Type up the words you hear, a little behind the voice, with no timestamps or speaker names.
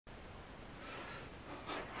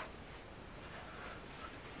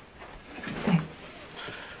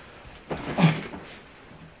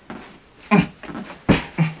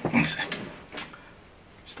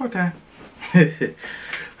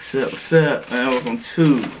What's up, man? Welcome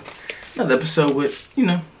to another episode with,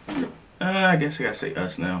 I guess I gotta say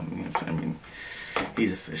us now. You know what I'm saying? I mean,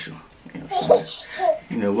 he's official. You know what I'm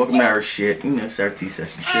saying? Welcome to our shit. It's our tea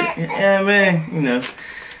session shit. Yeah, man.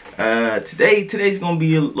 Today's gonna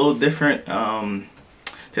be a little different.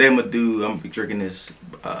 Today I'm gonna be drinking this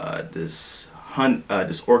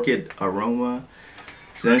Orchid Aroma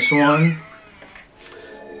Szechuan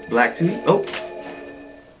black tea. Oh.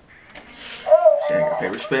 I gotta pay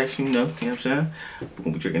respects, you know what I'm saying? We're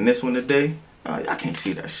gonna be drinking this one today. I can't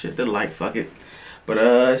see that shit. The light, fuck it. But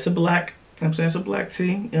it's a black, you know what I'm saying? It's a black tea,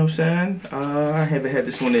 you know what I'm saying? I haven't had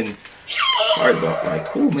this one in probably about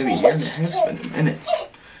like, maybe a year and a half. It's been a minute.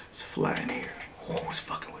 It's a fly in here. Oh, it's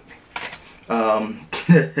fucking with me.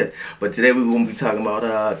 But today we're gonna be talking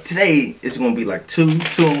about, today it's gonna be like two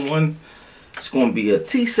in one. It's gonna be a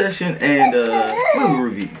tea session and a movie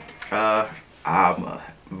review. I'm a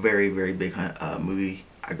very big movie.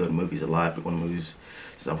 I go to movies a lot, but one of the movies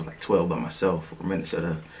since I was like 12 by myself or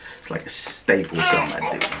Minnesota. It's like a staple or something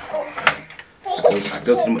I do. I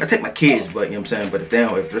go to the, I take my kids, but you know what I'm saying. But if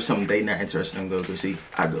there's something they not interested in, go see.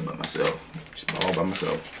 I go by myself, just all by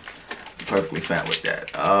myself. I'm perfectly fine with that.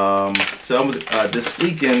 So I'm this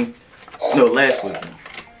weekend, no, last weekend,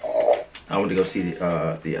 I went to go see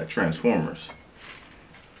the Transformers.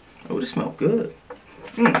 Oh, this smells good.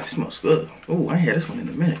 It smells good. Oh, I ain't had this one in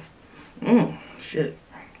a minute. Shit.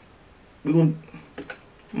 I'm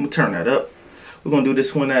gonna turn that up. We're gonna do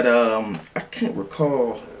this one at I can't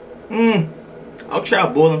recall. I'll try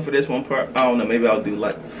boiling for this one part. I don't know. Maybe I'll do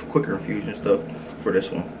like quicker infusion stuff for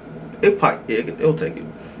this one. It'll take it.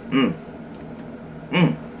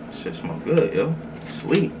 Shit smells good, yo.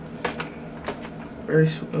 Sweet. Very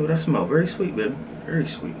sweet. Oh, that smells very sweet, baby. Very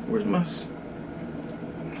sweet. Where's my?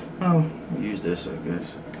 Oh, use this, I guess.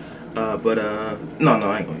 No,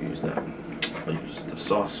 I ain't gonna use that. I'll use the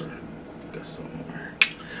saucer. Got somewhere.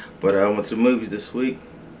 But I went to the movies this week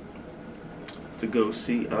to go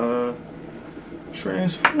see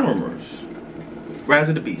Transformers. Rise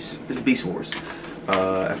of the Beast. It's Beast Wars.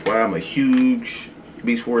 FYI, I'm a huge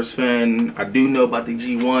Beast Wars fan. I do know about the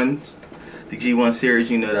G1s. The G1 series,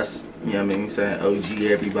 that's, you know what I mean, saying OG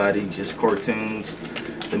everybody, just cartoons.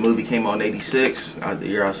 The movie came out in '86, the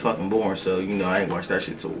year I was fucking born, so I ain't watched that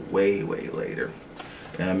shit till way later.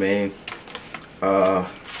 You know what I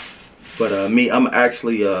mean? Me, I'm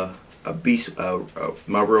actually a Beast.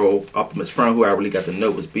 My real Optimus Prime, who I really got to know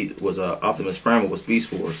was Optimus Prime was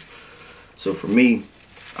Beast Wars. So for me,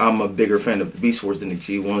 I'm a bigger fan of the Beast Wars than the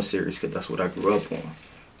G1 series because that's what I grew up on.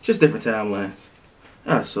 Just different timelines.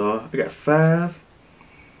 I got 5.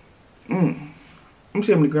 Let me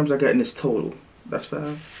see how many grams I got in this total. That's 5.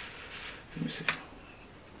 Let me see.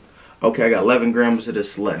 Okay, I got 11 grams of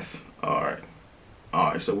this left. Alright,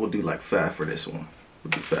 so we'll do like 5 for this one. We'll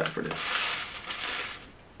do 5 for this.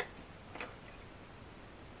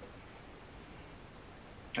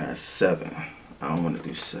 That's 7. I don't want to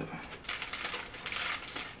do 7.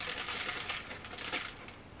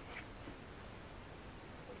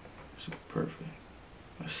 So perfect.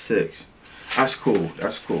 That's 6. That's cool.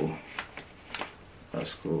 That's cool.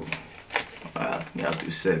 Yeah, I'll do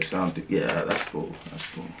 6. Yeah, that's cool.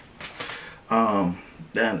 Damn,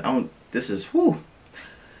 this is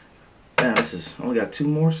only got 2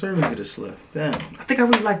 more servings of this left. Damn, I think I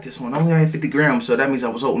really like this one. I only had 50 grams, so that means I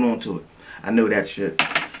was holding on to it. I know that shit.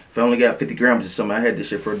 If I only got 50 grams or something, I had this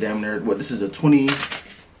shit for damn near, this is a 20,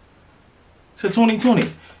 it's a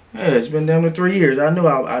 2020. Yeah, it's been damn near 3 years. I knew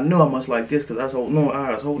I must like this because I was holding on.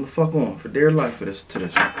 I was holding the fuck on for dear life to this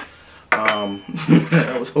one.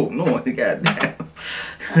 I was holding on. Goddamn.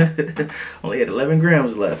 Only had 11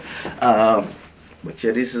 grams left. But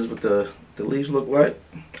yeah, this is what the leaves look like.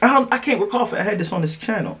 I can't recall if I had this on this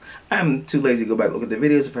channel. I'm too lazy to go back and look at the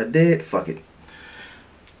videos. If I did, fuck it.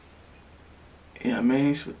 Yeah, I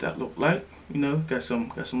mean, that's what that look like. Got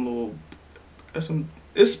some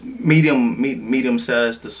it's medium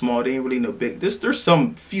sized to small. They ain't really no big. There's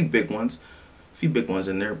some few big ones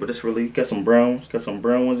in there, but it's really got some browns. Got some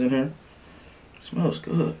brown ones in here. Smells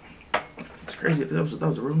good. It's crazy. That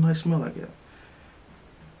was a real nice smell I got.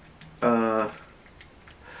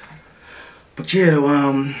 But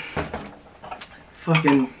yeah,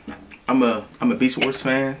 fucking, I'm a Beast Wars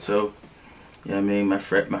fan, so yeah, I mean, my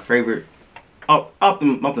favorite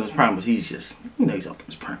Optimus Prime was he's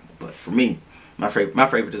Optimus Prime, but for me, my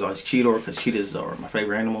favorite is always Cheetor because cheetahs are my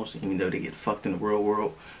favorite animals, even though they get fucked in the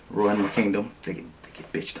real animal kingdom. They get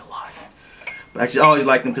bitched a lot. But I just always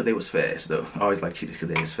liked them because they was fast, though. I always liked cheetahs because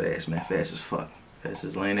they was fast, man. Fast as fuck.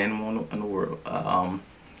 Fastest land animal in the world.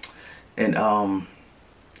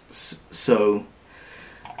 So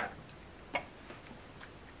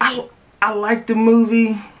I like the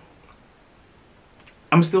movie.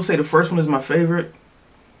 I'm still say the first one is my favorite.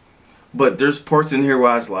 But there's parts in here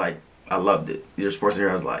where I was like, I loved it. There's parts in here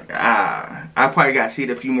I was like, I probably gotta see it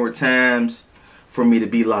a few more times for me to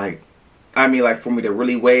be like, for me to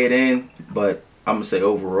really weigh it in. But I'm gonna say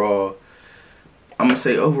overall,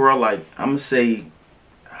 like, I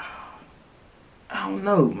don't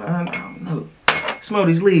know, man. I don't know. Smell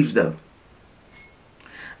these leaves though.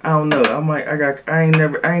 I don't know. I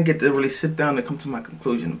ain't get to really sit down and come to my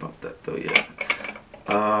conclusion about that though yet.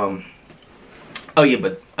 Oh yeah,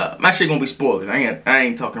 but my shit gonna be spoiled. I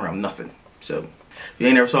ain't talking around nothing. So if you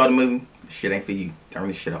ain't never saw the movie, shit ain't for you. Turn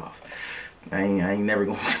this shit off. I ain't never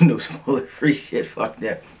gonna do no spoiler free shit. Fuck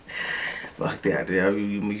that. Fuck that. Yeah,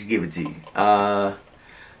 we give it to you. I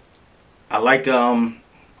like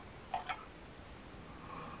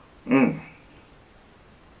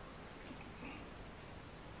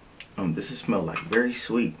this smell like very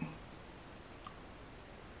sweet.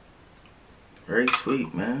 Very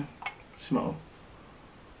sweet, man. Smell.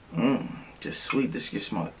 Just sweet. This just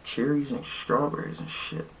smells like cherries and strawberries and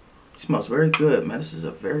shit. It smells very good, man. This is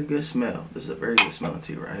a very good smell. This is a very good smelling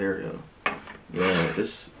tea right here, yo. Yeah,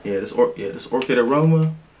 this Orchid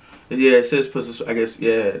Aroma. Yeah, it says I guess,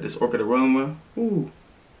 yeah, this Orchid Aroma. Ooh.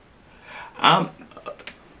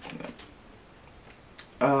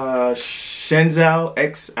 Shenzhou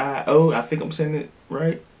XIO. I think I'm saying it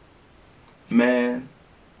right. Man.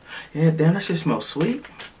 Yeah, damn, that shit smells sweet.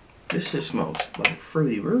 This shit smells like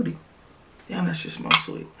Fruity Rudy. Damn, that shit smells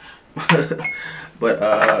sweet. But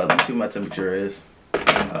let me see what my temperature is.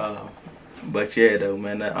 But yeah, though,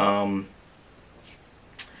 man. I'm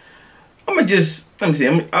gonna just let me see.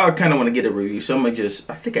 I kind of want to get a review, so I'm gonna just.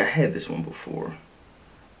 I think I had this one before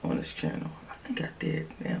on this channel. I think I did.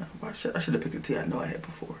 Man, I should have picked a tea I know I had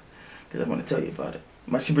before, because I want to tell you about it.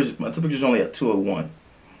 My temperature's only at 201.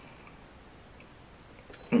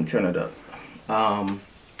 Let me turn it up.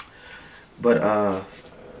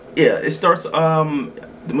 Yeah, it starts.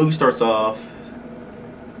 The movie starts off.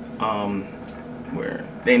 Where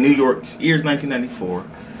they in New York, year's 1994.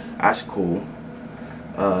 That's cool.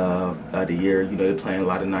 The year, you know, they're playing a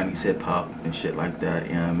lot of 90s hip hop and shit like that.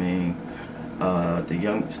 You know what I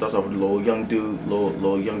mean? Starts off with a little young dude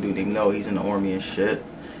they know he's in the army and shit.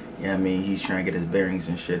 You know what I mean? He's trying to get his bearings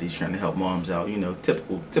and shit. He's trying to help moms out. You know,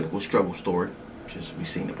 typical struggle story. Just we've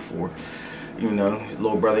seen it before. You know, his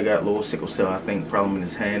little brother got a little sickle cell, I think, problem in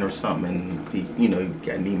his hand or something, and he, you know,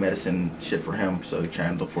 got need medicine shit for him. So he's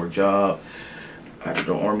trying to look for a job out of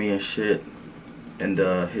the army and shit. And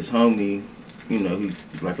his homie, you know, he's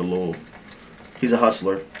like he's a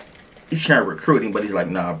hustler. He's trying to recruit him, but he's like,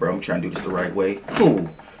 nah, bro, I'm trying to do this the right way. Cool.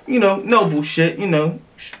 You know, noble shit, you know,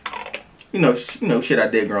 shit I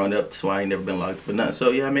did growing up, so I ain't never been locked for nothing.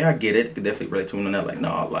 So yeah, I mean, I get it. Could definitely relate to him on that. Like,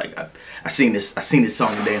 nah, like I seen this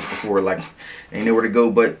song and dance before. Like, ain't nowhere to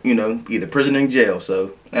go but, you know, either prison or jail.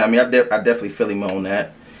 So I mean, I definitely feel him on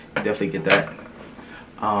that. Definitely get that.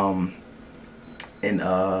 I'm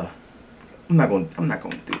not gonna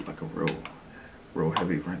do like a real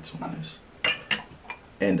heavy rinse on this.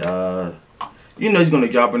 And you know, he's going to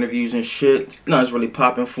job interviews and shit. No, it's really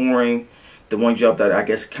popping for him. The one job that I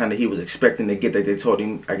guess kind of he was expecting to get, that they told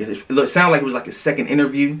him, I guess it sounded like it was like his second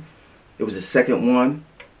interview. It was his second one.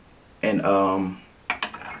 And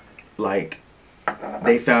like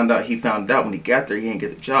he found out when he got there he didn't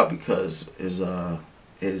get the job because the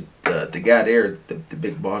guy there, the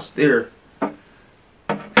big boss there,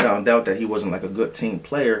 found out that he wasn't like a good team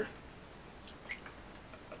player.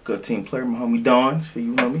 Good team player, my homie Don, for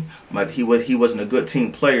you homie. But he wasn't a good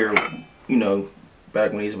team player, you know,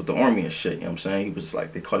 back when he was with the army and shit, you know what I'm saying? He was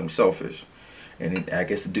like, they called him selfish. And I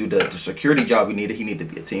guess to do the security job he needed to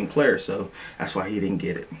be a team player, so that's why he didn't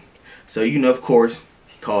get it. So, you know, of course,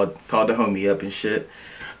 he called the homie up and shit.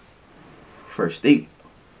 First date.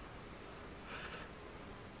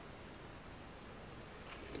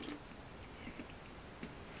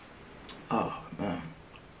 Oh, man.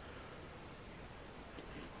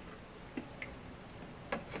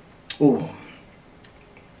 Ooh.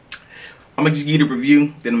 I'm gonna just give you the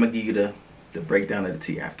review, then I'm gonna give you the breakdown of the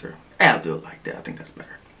tea after. I'll do it like that. I think that's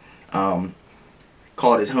better.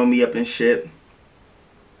 Called his homie up and shit.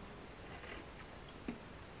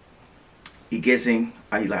 He gets him.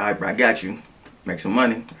 He's like, all right, bro, I got you. Make some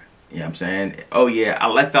money. You know what I'm saying? Oh yeah, I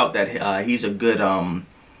left out that he's a good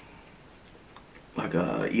like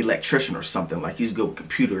a electrician or something. Like he's good with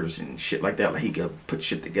computers and shit like that. Like he could put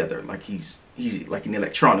shit together. Like he's like an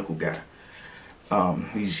electronical guy.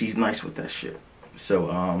 He's nice with that shit. So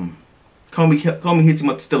Comey hits him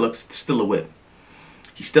up, still a whip.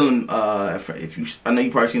 he's still in. If you, I know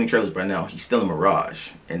you probably seen the trailers by now. He's still in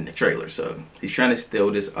Mirage in the trailer, so he's trying to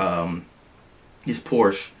steal this his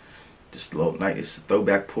Porsche, this little this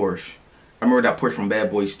throwback Porsche. I remember that Porsche from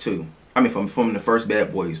Bad Boys 2. I mean, from the first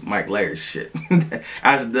Bad Boys, Mike Larry's shit.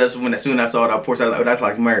 That's when as soon as I saw that Porsche, I was like, oh, that's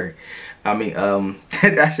like Murray. I mean,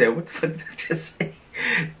 I said, what the fuck did I just say?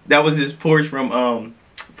 That was his Porsche from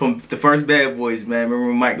the first Bad Boys, man. Remember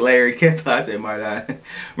when Mike Larry kept, I said, remember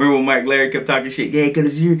when Mike Larry kept talking shit? Yeah,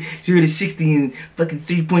 because 0 to 60 and fucking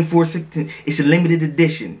 3.46. It's a limited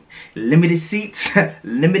edition. Limited seats,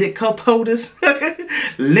 limited cup holders,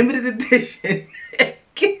 limited edition.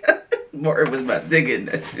 Martin was about digging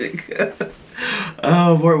that shit.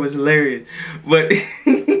 Oh, Martin was hilarious. But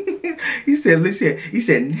he said, listen, he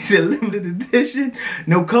said limited edition,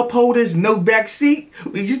 no cup holders, no back seat.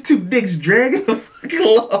 We just two dicks dragging the fucking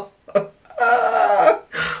along.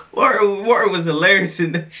 Martin was hilarious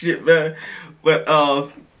in that shit, man. But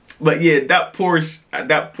yeah, that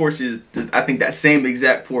Porsche is, I think that same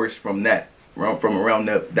exact Porsche from around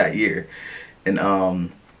that year.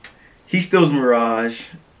 And he steals Mirage.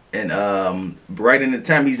 And right in the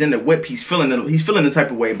time he's in the whip, he's feeling the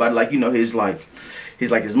type of way, but like, you know, his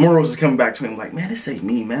morals is coming back to him. Like, man, this ain't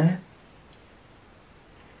me, man.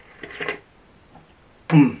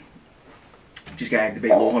 Just gotta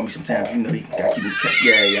activate little homie sometimes. You know, he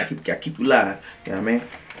gotta keep you live. You know what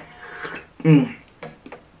I mean?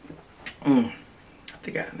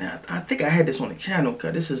 I think I had this on the channel,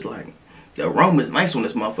 cause this is like, the aroma is nice on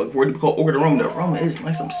this motherfucker. Where do you call Orchid Aroma? The aroma is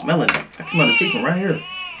nice. I'm smelling it. I can smell the tea from right here.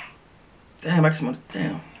 Damn, I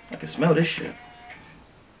can smell this shit.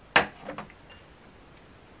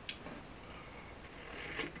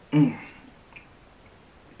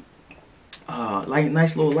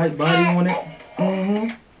 Nice little light body on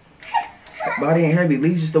it. Body ain't heavy.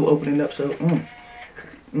 Leaves is still opening up, so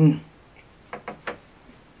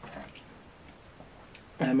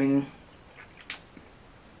I mean,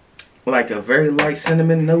 like a very light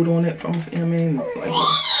cinnamon note on it. From, I mean, like,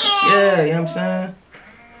 yeah, you know what I'm saying?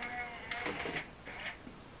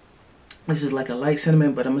 This is like a light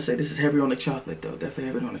cinnamon, but I'm gonna say this is heavy on the chocolate though. Definitely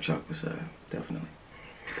heavy on the chocolate side. Definitely.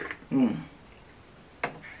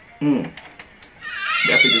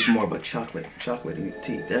 Definitely just more of a chocolatey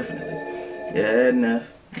tea, definitely. Yeah, enough.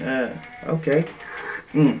 Okay.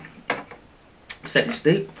 Second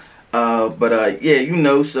state. Yeah, you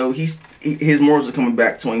know, so his morals are coming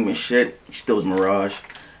back to him and shit. He steals Mirage.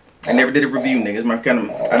 I never did a review, niggas.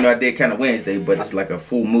 I know I did kind of Wednesday, but it's like a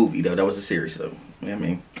full movie though. That was a series, so you know what I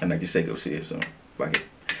mean. And like you say, go see it. So fuck it.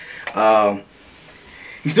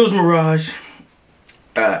 He steals Mirage.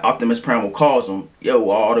 Optimus Primal calls him, "Yo,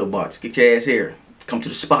 Autobots, get your ass here. Come to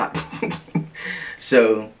the spot."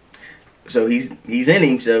 So he's in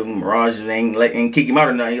him. So Mirage ain't kick him out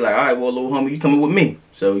or nothing. He's like, all right, well, little homie, you coming with me?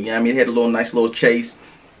 So you know what I mean. He had a nice little chase.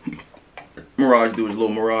 Mirage do his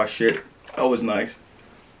little Mirage shit. That was nice.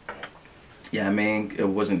 Yeah, I mean, it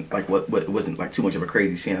wasn't like it wasn't like too much of a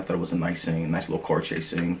crazy scene. I thought it was a nice scene, nice little car chase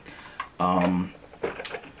scene.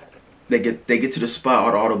 They get to the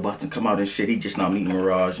spot, all the Autobots and come out and shit. He just not meeting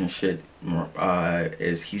Mirage and shit.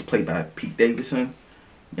 He's played by Pete Davidson. You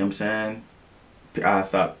know what I'm saying? I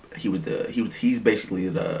thought he's basically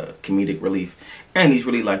the comedic relief, and he's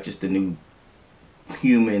really like just the new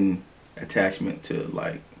human attachment to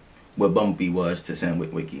like what Bumblebee was to Sam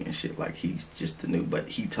Witwicky and shit. Like he's just the new, but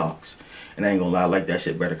he talks, and I ain't gonna lie, I like that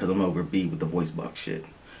shit better because I'm over B with the voice box shit,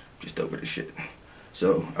 just over the shit.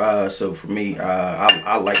 So for me,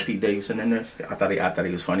 I like Pete Davidson in this. I thought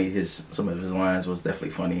he was funny. Some of his lines was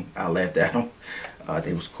definitely funny. I laughed at him.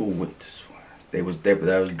 They was cool with. He was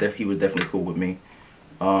definitely cool with me.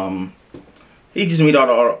 He just meet all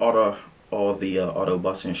the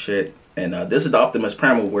Autobots and shit. And this is the Optimus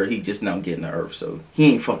Primal where he just now getting to Earth, so he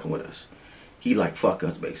ain't fucking with us. He like fuck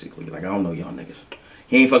us basically. Like I don't know y'all niggas.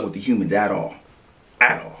 He ain't fucking with the humans at all.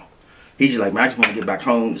 At all. He just like, man, I just want to get back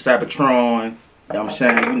home. Cybertron. You know what I'm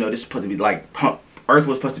saying? You know, this is supposed to be like Earth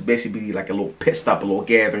was supposed to basically be like a little pit stop, a little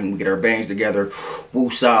gathering. We get our bangs together.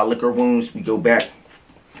 Woosah, lick our wounds. We go back.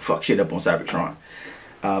 Fuck shit up on Cybertron.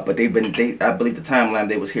 But I believe the timeline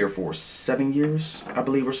they was here for 7 years, I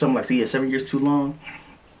believe, or something like that. So yeah, 7 years too long.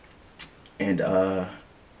 And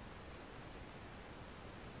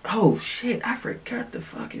oh shit, I forgot the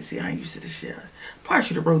fucking, see, I ain't used to this shit. Probably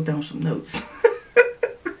should have wrote down some notes.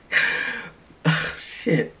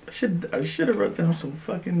 Shit, I should have wrote down some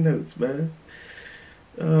fucking notes, man.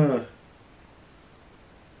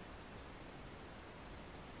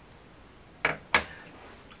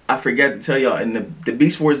 I forgot to tell y'all, and the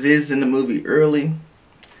Beast Wars is in the movie early.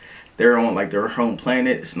 They're on like their home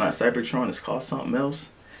planet. It's not Cybertron. It's called something else.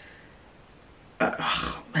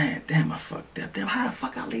 Oh, man, damn, I fucked up. Damn, how the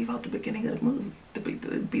fuck I leave out the beginning of the movie? The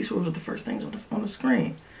Beast Wars were the first things on the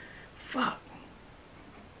screen. Fuck.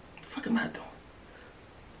 What the fuck am I doing?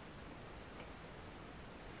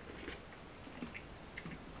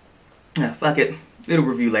 Yeah, fuck it. Little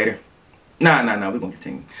review later. Nah, we're gonna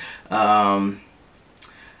continue. Yeah,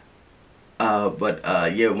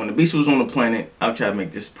 when the Beast was on the planet, I'll try to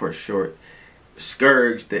make this part short.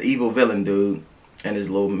 Scourge, the evil villain dude, and his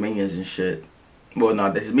little minions and shit. Well,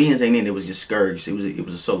 no, his minions ain't in. It was just Scourge. It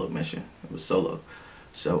was a solo mission. It was solo.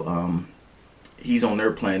 So he's on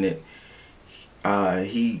their planet.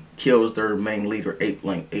 He kills their main leader, Ape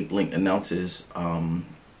Link. Ape Link announces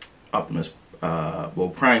Optimus.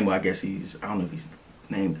 Well, Primal. I guess I don't know if he's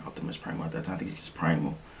named Optimus Primal at that time. I think he's just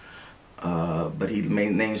Primal. But he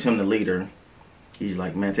names him the leader. He's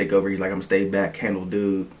like, man, take over. He's like, I'm gonna stay back, handle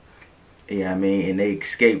dude. Yeah, I mean, and they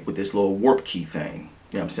escape with this little warp key thing.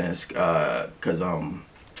 You know what I'm saying? Cause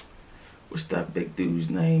what's that big dude's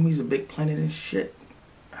name? He's a big planet and shit.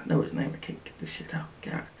 I know his name. I can't get this shit out.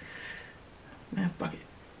 God, man, fuck it.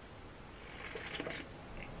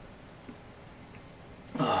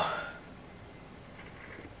 I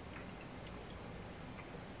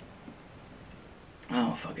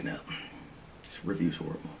don't fucking know. This review's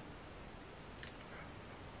horrible.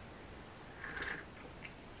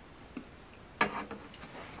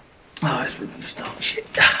 Oh, this review's dog shit.